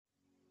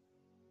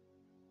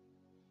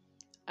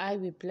I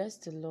will bless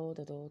the Lord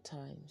at all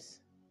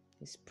times.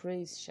 His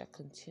praise shall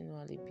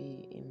continually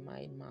be in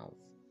my mouth.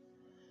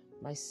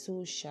 My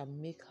soul shall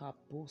make her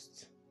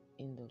boast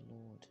in the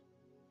Lord.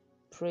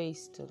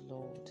 Praise the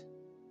Lord.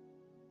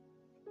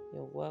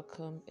 You're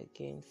welcome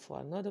again for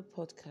another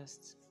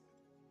podcast.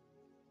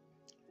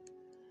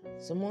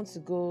 Some months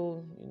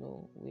ago,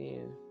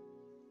 we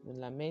were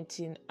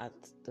lamenting at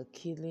the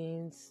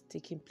killings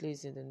taking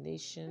place in the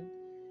nation.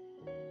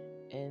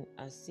 And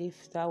as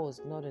if that was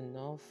not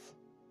enough,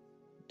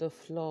 the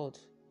flood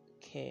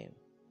came.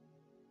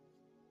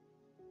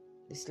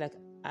 It's like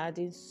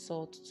adding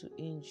salt to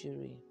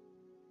injury.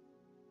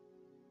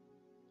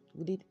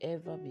 Would it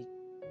ever be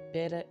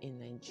better in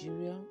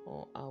Nigeria,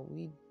 or are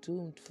we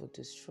doomed for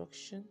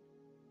destruction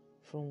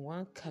from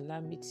one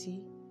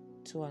calamity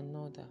to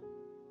another?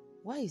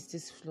 Why is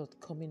this flood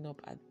coming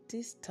up at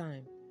this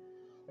time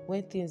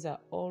when things are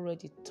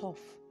already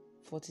tough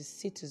for the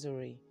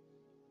citizenry?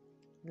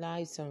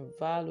 Lives and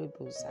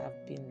valuables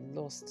have been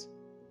lost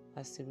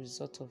as a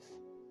result of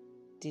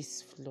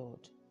this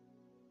flood.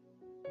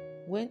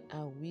 When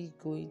are we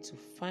going to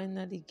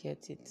finally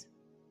get it?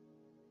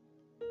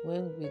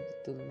 When will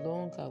the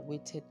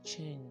long-awaited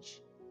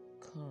change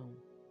come?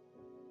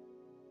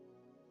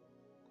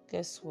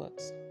 Guess what?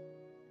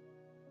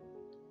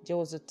 There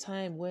was a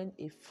time when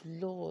a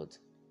flood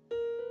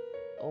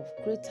of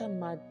greater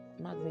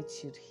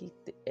magnitude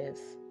hit the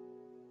earth,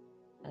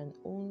 and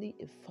only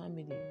a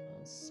family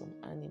and some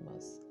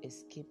animals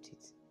escaped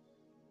it.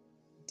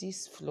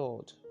 This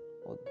flood,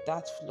 or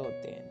that flood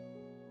then,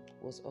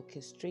 was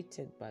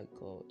orchestrated by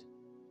God.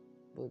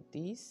 But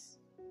this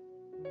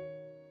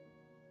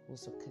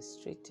was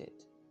orchestrated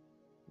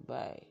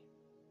by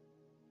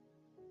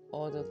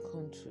other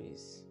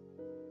countries.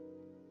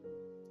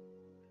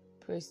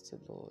 Praise the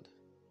Lord.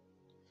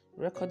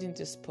 Recording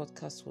this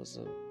podcast was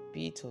a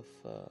bit of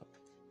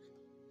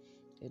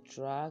a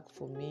drag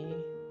for me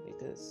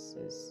because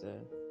it's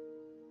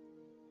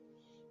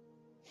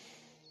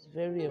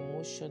very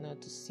emotional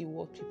to see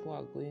what people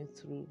are going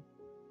through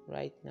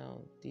right now.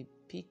 The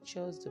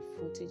pictures, the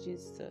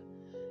footages, the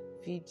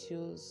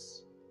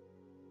videos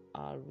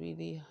are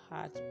really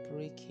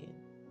heartbreaking.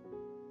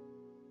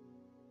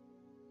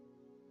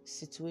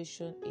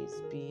 Situation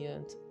is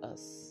beyond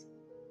us,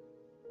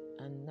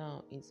 and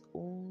now it's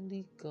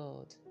only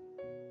God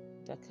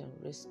that can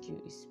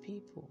rescue his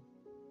people.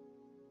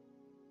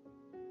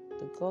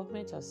 The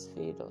government has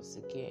failed us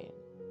again.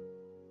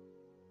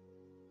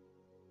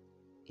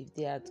 If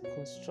they had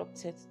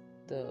constructed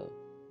the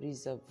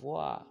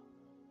reservoir,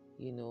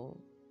 they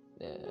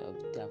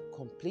have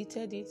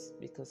completed it,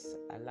 because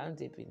Alan,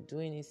 they've been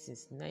doing it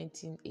since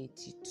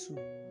 1982.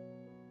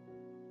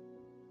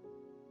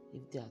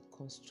 If they had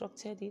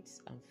constructed it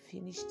and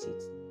finished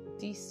it,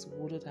 this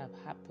wouldn't have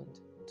happened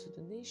to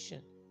the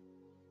nation.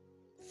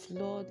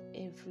 Flood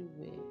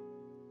everywhere.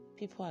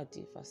 People are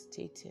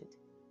devastated.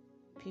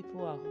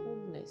 People are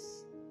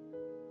homeless.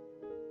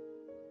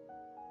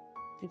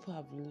 People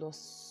have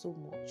lost so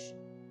much,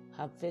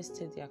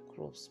 harvested their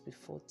crops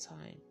before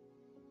time,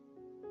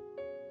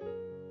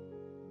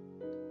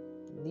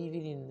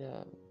 living in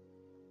the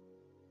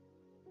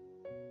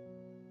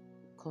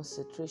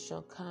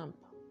concentration camp,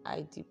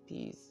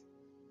 IDPs.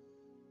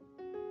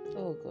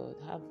 Oh God,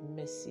 have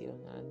mercy on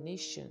our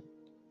nation,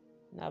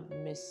 and have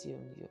mercy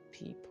on your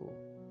people.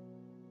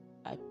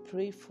 I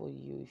pray for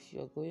you if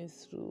you're going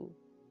through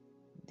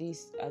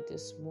this at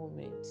this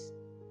moment.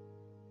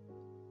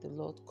 The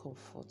Lord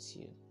comforts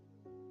you,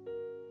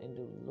 and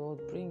the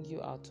Lord bring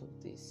you out of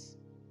this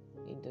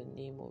in the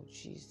name of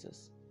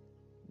Jesus.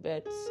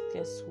 But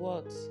guess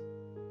what?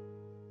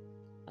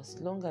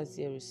 As long as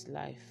there is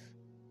life,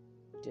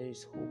 there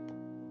is hope.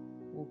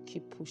 We'll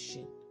keep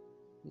pushing.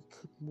 We'll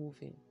keep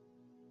moving.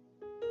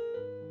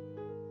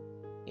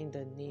 In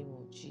the name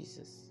of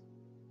Jesus.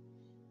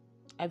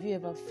 Have you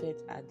ever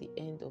felt at the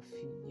end of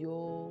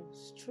your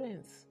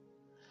strength,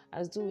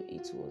 as though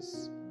it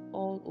was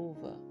all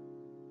over,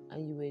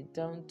 and you were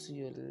down to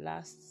your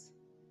last,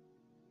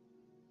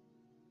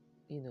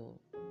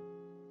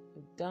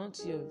 down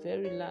to your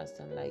very last,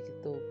 and like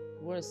the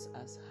worst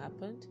has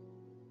happened?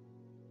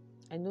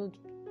 I know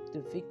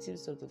the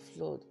victims of the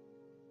flood,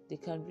 they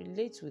can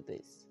relate with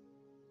this.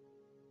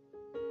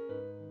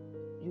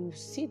 You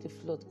see the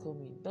flood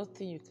coming,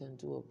 nothing you can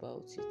do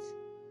about it.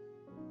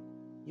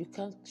 You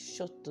can't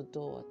shut the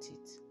door at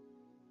it.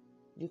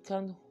 You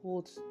can't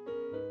hold,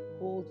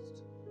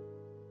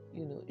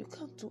 you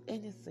can't do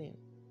anything.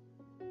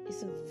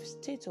 It's a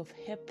state of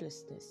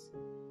helplessness.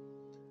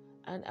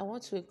 And I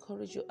want to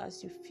encourage you,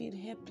 as you feel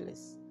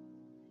helpless,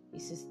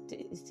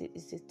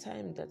 it's a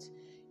time that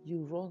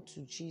you run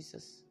to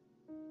Jesus,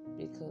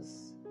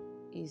 because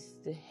he's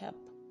the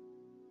help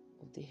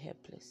of the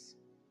helpless.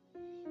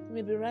 You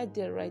may be right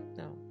there right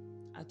now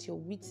at your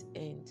wit's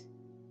end,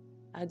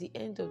 at the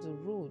end of the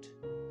road,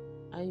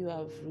 and you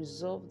have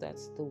resolved that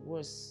the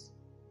worst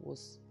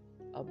was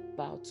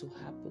about to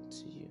happen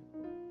to you.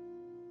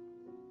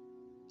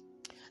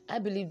 I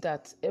believe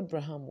that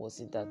Abraham was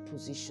in that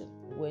position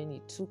when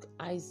he took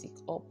Isaac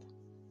up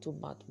to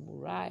Mount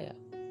Moriah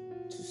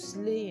to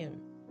slay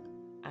him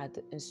at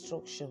the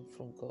instruction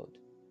from God.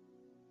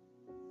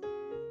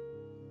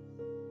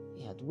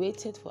 He had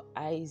waited for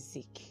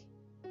Isaac,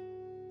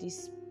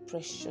 this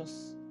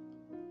precious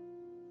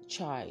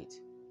child,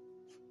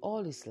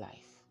 all his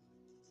life.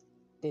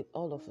 Then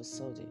all of a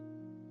sudden,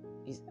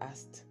 he's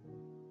asked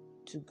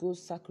to go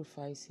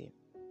sacrifice him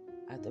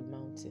at the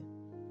mountain.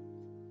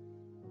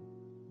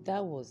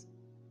 That was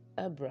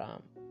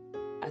Abraham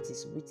at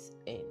his wit's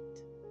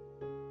end.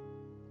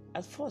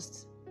 At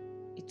first,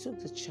 he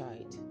took the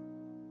child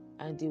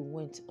and they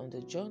went on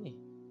the journey.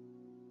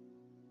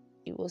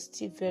 He was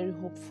still very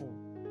hopeful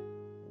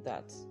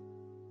that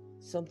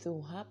something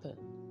will happen.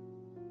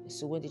 And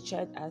so when the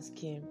child asked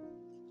him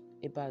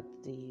about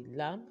the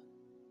lamb,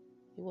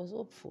 he was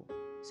hopeful.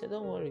 He said,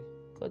 "Don't worry,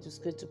 God is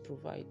going to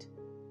provide."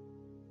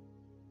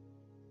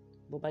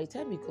 But by the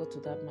time he got to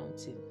that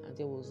mountain and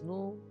there was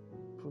no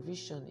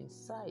provision in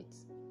sight,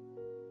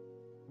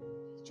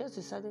 he just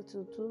decided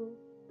to do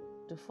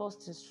the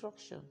first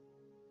instruction,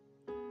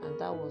 and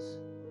that was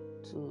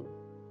to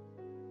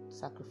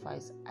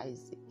sacrifice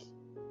Isaac.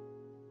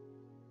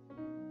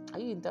 Are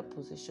you in that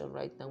position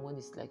right now when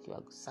it's like you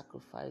are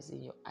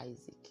sacrificing your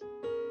Isaac?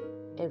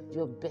 If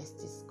your best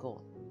is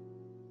gone.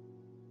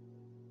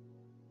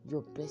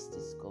 Your best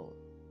is gone.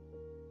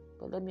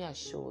 But let me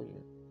assure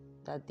you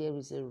that there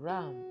is a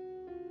ram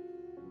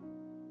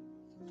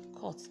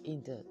caught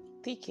in the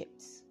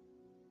thicket.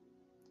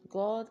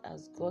 God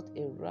has got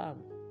a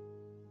ram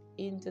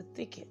in the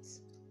thicket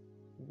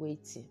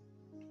waiting.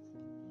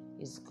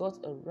 He's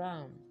got a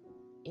ram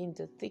in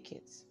the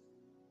thicket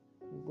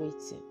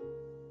waiting.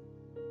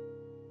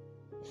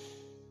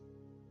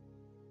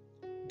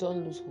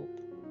 Don't lose hope.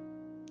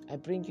 I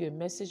bring you a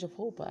message of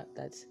hope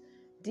that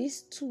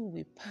this too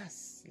will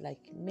pass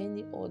like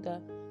many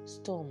other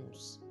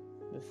storms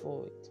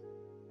before it.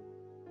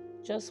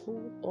 Just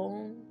hold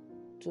on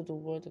to the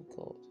word of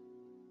God.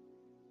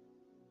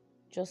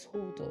 Just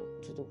hold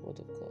on to the word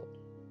of God.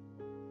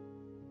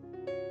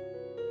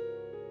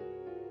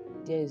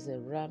 There is a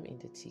ram in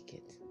the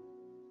thicket.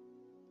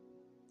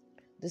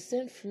 The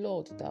same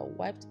flood that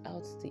wiped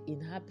out the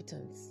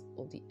inhabitants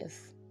of the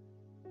earth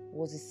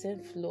was the same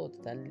flood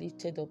that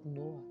lifted up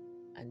Noah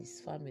and his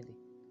family.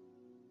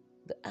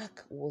 The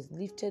ark was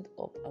lifted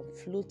up and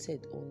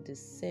floated on the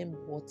same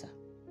water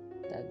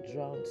that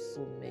drowned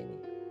so many.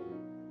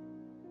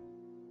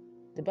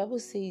 The Bible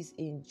says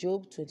in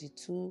Job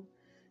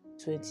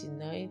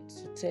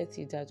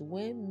 22:29-30 that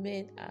when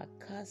men are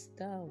cast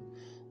down,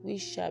 we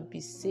shall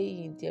be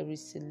saying, there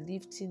is a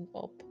lifting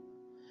up,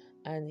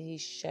 and he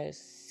shall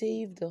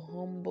save the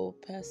humble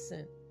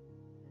person.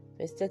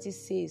 Verse 30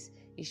 says,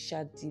 he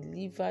shall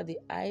deliver the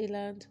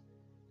island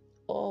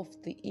of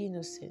the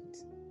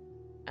innocent,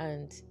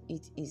 and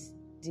it is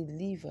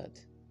delivered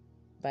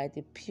by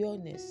the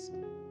pureness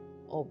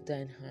of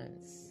thine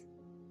hands.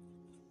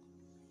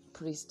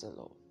 Praise the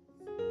Lord.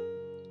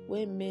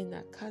 When men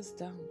are cast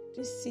down,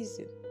 this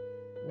season,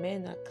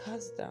 men are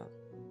cast down,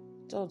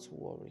 don't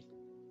worry.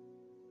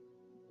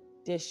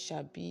 There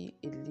shall be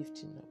a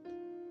lifting up.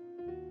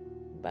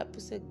 The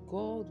Bible said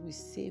God will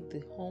save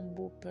the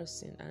humble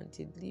person and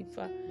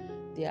deliver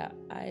their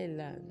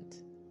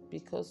island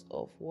because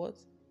of what?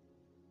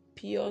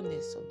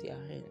 Pureness of their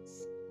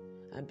hands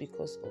and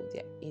because of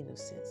their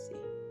innocency.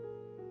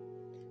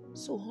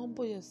 So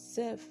humble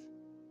yourself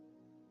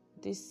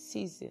this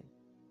season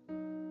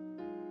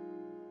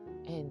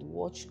and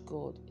watch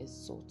God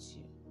exalt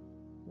you.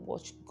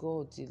 Watch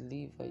God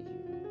deliver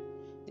you.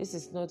 This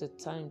is not the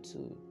time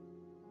to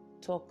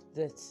talk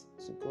that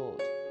to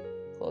God.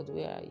 God,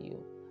 where are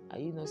you? Are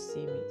you not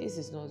seeing me? This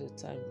is not the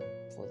time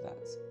for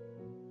that.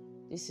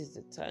 This is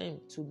the time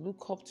to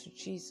look up to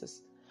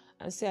Jesus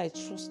and say, I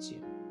trust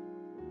you.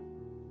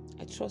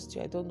 I trust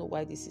you. I don't know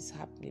why this is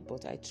happening,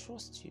 but I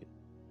trust you.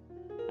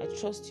 I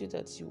trust you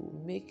that you will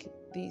make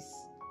this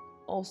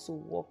also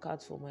work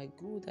out for my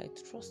good. I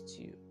trust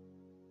you.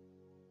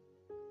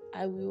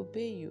 I will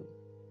obey you.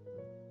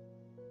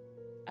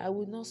 I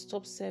will not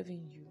stop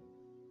serving you.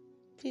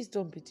 Please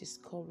don't be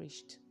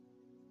discouraged.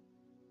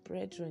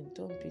 Brethren,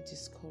 don't be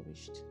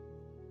discouraged.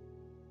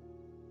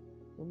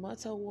 No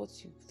matter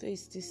what you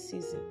face this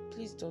season,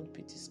 please don't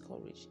be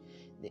discouraged.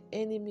 The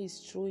enemy is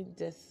throwing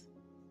death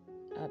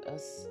at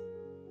us.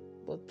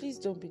 But please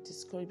don't be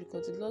discouraged,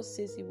 because the Lord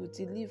says he will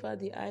deliver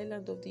the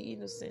island of the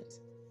innocent.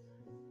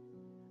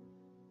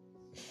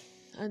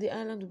 And the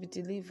island will be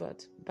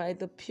delivered by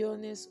the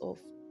pureness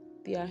of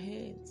their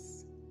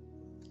hands.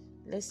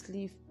 Let's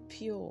live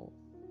pure.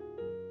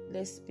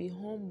 Let's be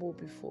humble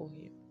before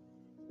him.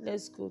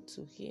 Let's go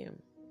to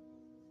him.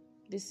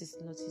 This is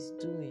not his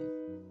doing.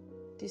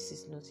 This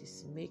is not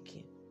his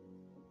making.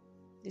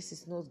 This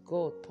is not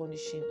God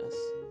punishing us.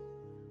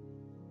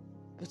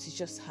 But it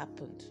just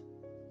happened.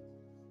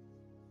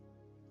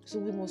 So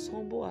we must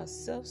humble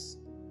ourselves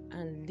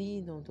and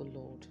lean on the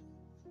Lord.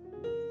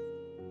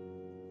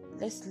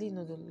 Let's lean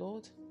on the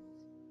Lord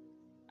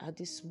at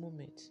this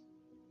moment.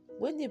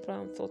 When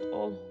Abraham thought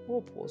all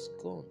hope was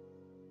gone,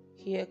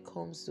 here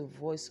comes the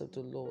voice of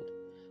the Lord,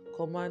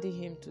 commanding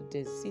him to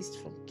desist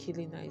from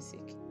killing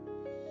Isaac.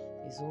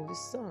 his only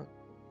Son,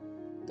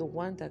 the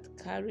one that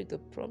carried the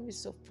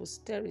promise of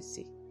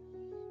posterity,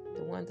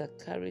 the one that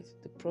carried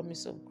the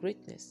promise of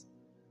greatness.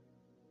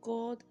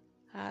 God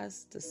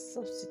has the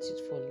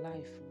substitute for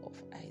life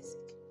of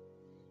Isaac.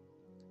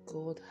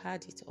 God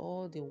had it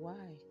all the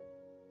while.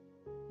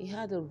 He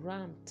had a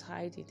ram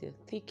tied in the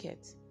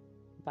thicket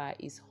by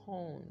his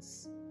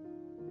horns.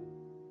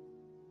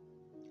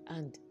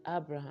 And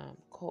Abraham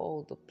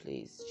called the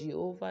place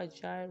Jehovah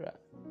Jireh.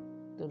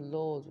 The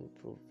Lord will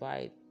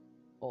provide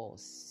or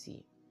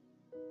see.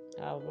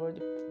 I've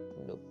already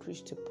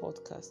preached a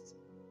podcast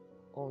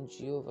on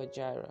Jehovah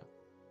Jireh.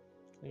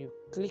 When you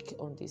click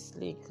on this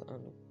link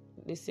and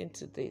listen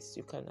to this,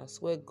 you can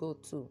as well go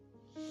to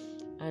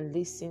and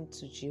listen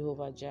to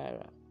Jehovah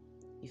Jireh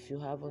if you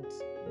haven't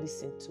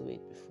listened to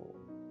it before.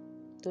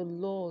 The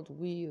Lord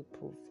will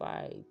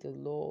provide. The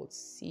Lord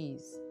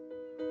sees.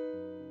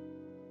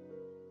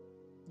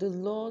 The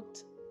Lord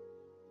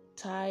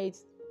tied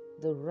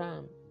the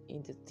ram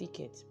in the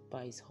thicket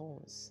by his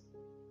horns,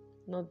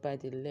 not by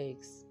the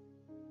legs,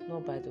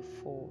 not by the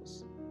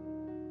foals,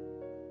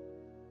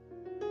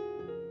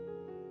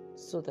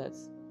 so that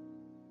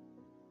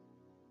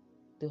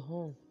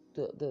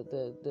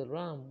the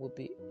ram will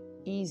be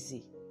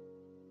easy,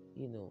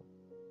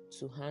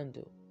 to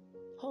handle.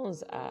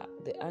 Horns are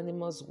the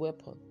animal's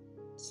weapon,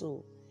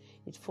 so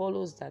it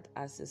follows that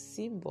as a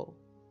symbol,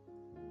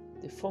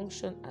 they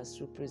function as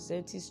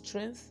representing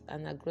strength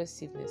and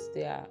aggressiveness.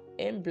 They are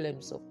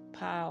emblems of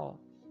power,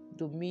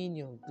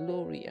 dominion,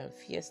 glory, and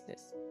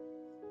fierceness.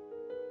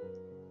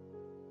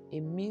 A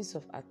means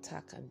of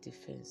attack and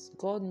defense.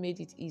 God made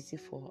it easy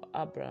for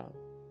Abraham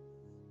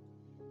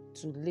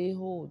to lay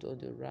hold on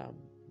the ram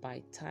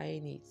by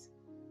tying it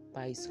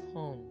by his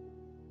horn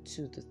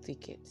to the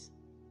thicket.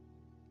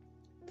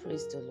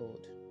 Praise the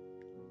Lord.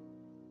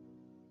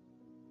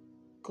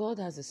 God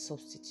has a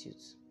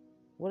substitute.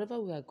 Whatever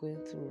we are going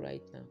through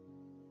right now,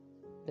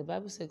 the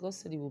Bible said, God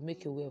said He will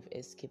make a way of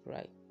escape,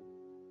 right?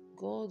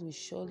 God will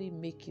surely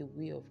make a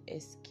way of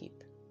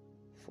escape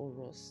for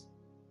us.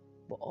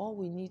 But all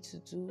we need to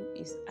do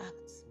is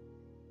act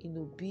in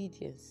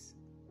obedience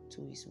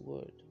to His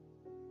word.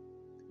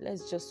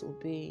 Let's just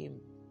obey Him,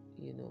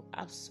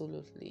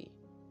 absolutely.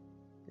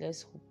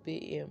 Let's obey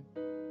Him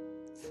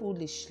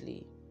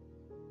foolishly.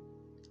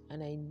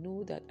 And I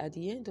know that at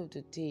the end of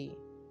the day,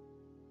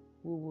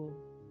 we will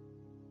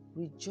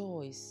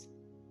rejoice.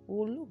 We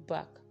will look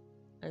back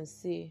and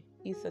say,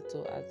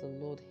 hitherto as the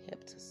Lord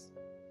helped us.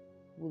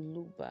 We'll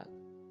look back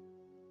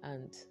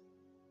and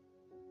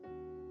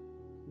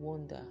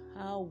wonder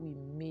how we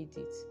made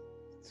it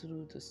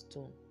through the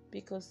storm.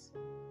 Because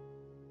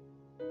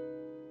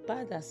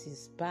bad as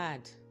is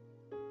bad,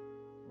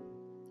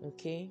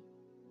 okay,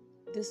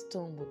 this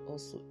storm will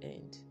also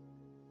end.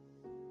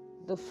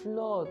 The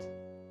flood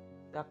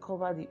that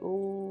covered the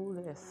whole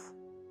earth,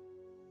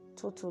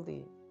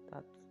 totally,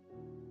 that,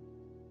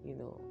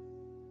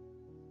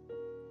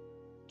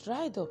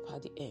 dried up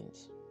at the end.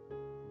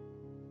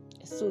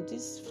 So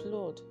this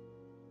flood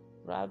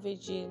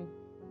ravaging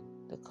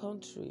the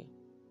country,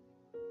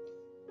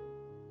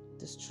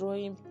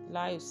 destroying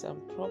lives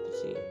and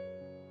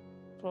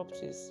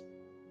properties,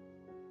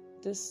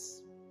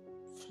 this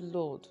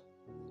flood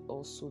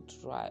also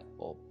dry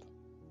up,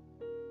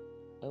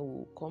 and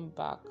we'll come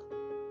back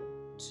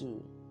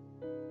to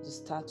the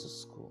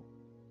status quo.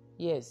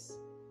 Yes,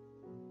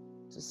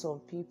 to some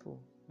people,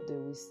 they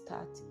will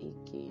start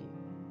again.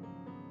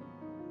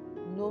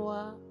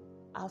 Noah,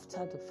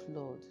 after the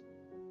flood,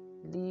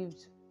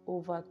 lived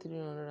over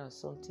 300 and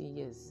something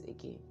years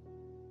again.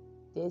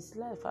 There is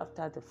life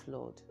after the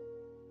flood,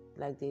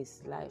 like there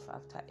is life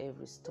after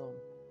every storm.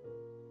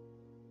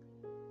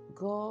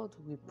 God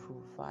will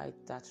provide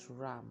that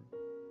ram.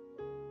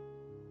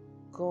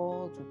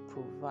 God will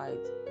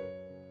provide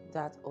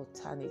that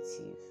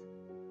alternative.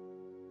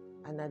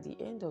 And at the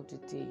end of the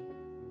day,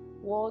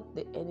 what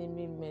the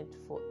enemy meant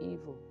for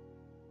evil,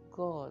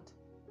 God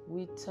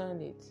will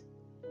turn it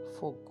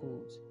for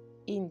good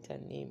in the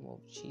name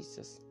of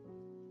Jesus.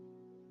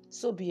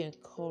 So be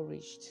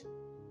encouraged.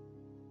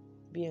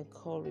 Be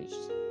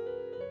encouraged.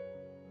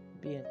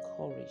 Be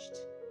encouraged.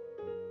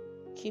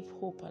 Keep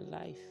hope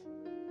alive.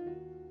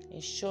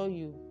 Ensure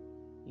you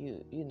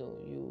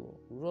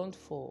run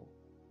for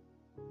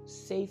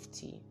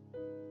safety.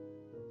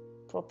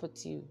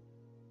 Property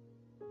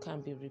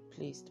can be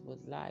replaced, but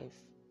life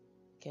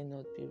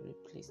cannot be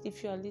replaced.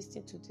 If you are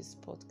listening to this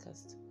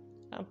podcast,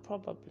 and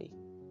probably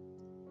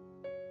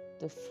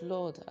the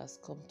flood has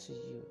come to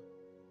you,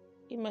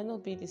 it might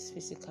not be this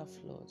physical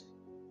flood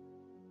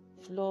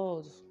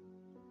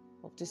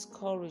of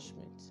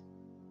discouragement,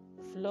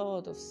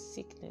 flood of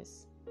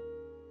sickness.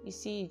 You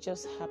see, it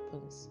just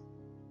happens.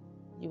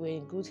 You were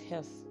in good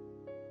health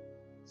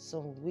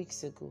some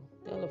weeks ago,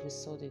 then all of a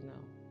sudden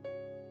now,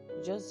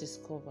 you just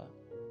discover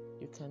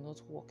you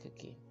cannot walk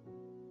again.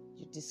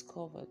 You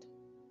discovered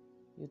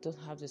you don't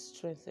have the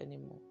strength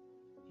anymore.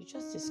 You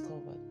just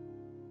discovered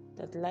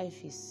that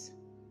life is,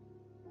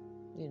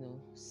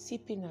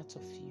 seeping out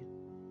of you.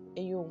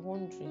 And you're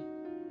wondering,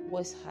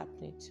 what's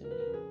happening to me?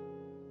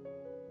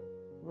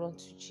 run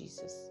to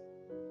Jesus.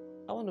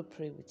 I want to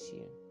pray with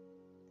you.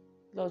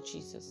 Lord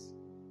Jesus,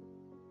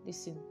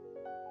 listen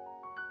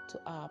to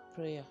our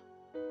prayer.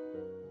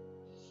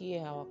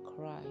 Hear our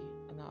cry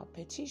and our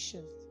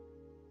petitions.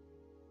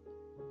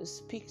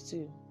 Speak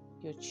to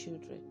your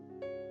children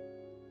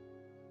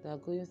that are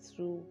going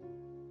through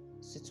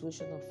a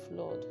situation of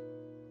flood,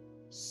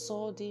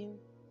 sudden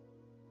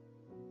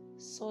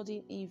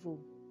evil,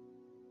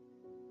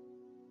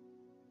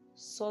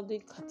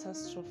 sudden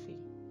catastrophe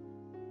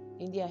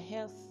in their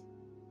health,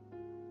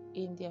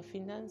 in their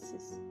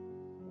finances,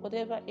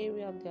 whatever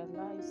area of their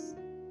lives.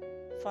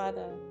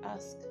 Father,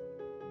 ask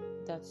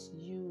that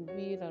you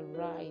will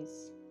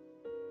arise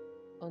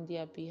on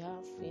their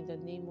behalf in the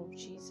name of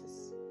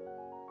Jesus.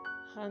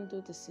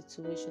 Handle the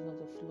situation of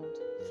the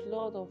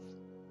flood of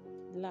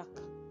lack,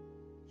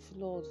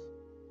 flood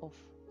of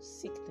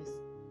sickness,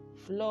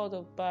 flood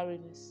of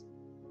barrenness,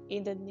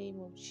 in the name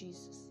of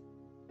Jesus.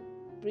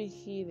 Bring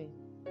healing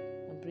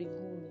and bring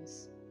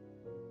wholeness,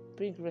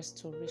 bring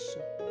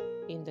restoration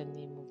in the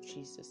name of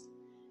Jesus.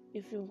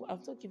 If you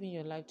have not given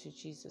your life to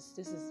Jesus,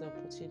 this is the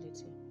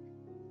opportunity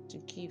to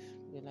give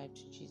your life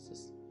to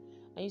Jesus.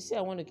 And you say,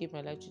 I want to give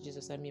my life to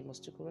Jesus, I'm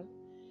Mustukura.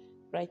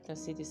 Right now,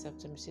 say this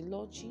after me. Say,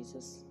 Lord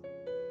Jesus,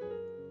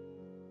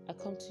 I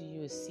come to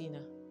you a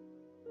sinner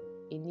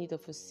in need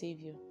of a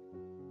Savior.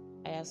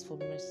 I ask for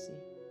mercy.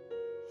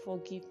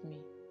 Forgive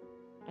me.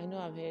 I know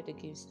I've erred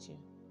against you.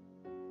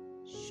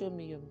 Show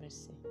me your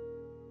mercy.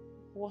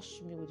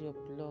 Wash me with your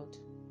blood,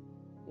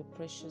 your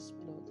precious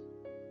blood.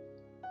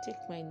 Take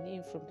my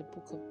name from the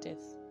book of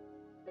death.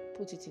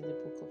 Put it in the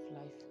book of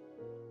life.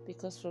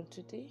 Because from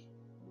today,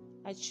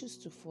 I choose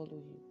to follow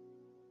you.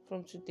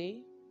 From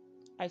today,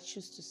 I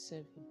choose to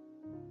serve you.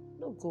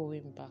 No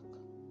going back.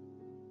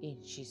 In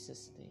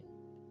Jesus' name.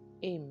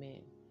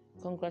 Amen.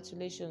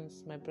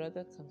 Congratulations, my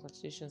brother.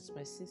 Congratulations,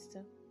 my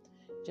sister.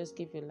 Just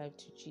give your life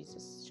to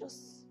Jesus.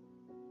 Just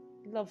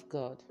love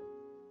God.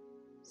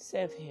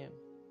 Serve Him.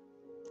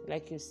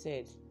 Like you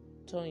said,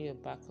 turn your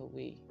back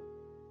away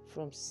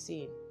from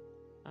sin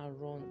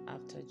and run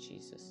after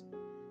Jesus.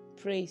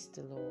 Praise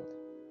the Lord.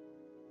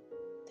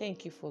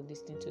 Thank you for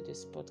listening to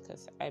this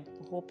podcast. I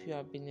hope you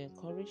have been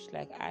encouraged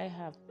like I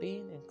have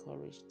been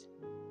encouraged.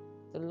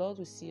 The Lord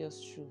will see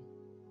us through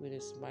with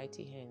His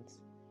mighty hands.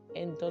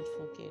 And don't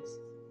forget,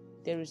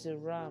 there is a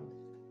ram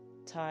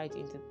tied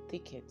in the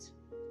thicket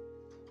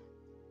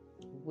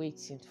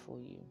waiting for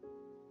you.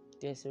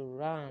 There's a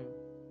ram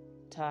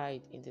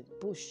tied in the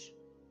bush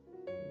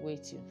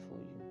waiting for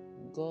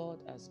you. God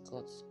has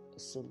got a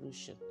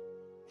solution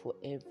for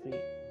every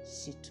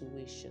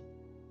situation.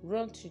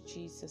 Run to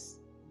Jesus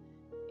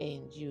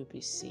and you'll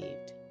be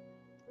saved.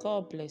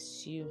 God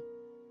bless you.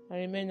 And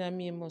remember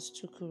me,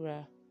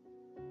 Mustukura.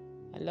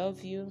 I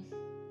love you.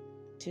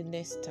 Till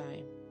next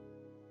time.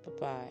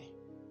 Bye-bye.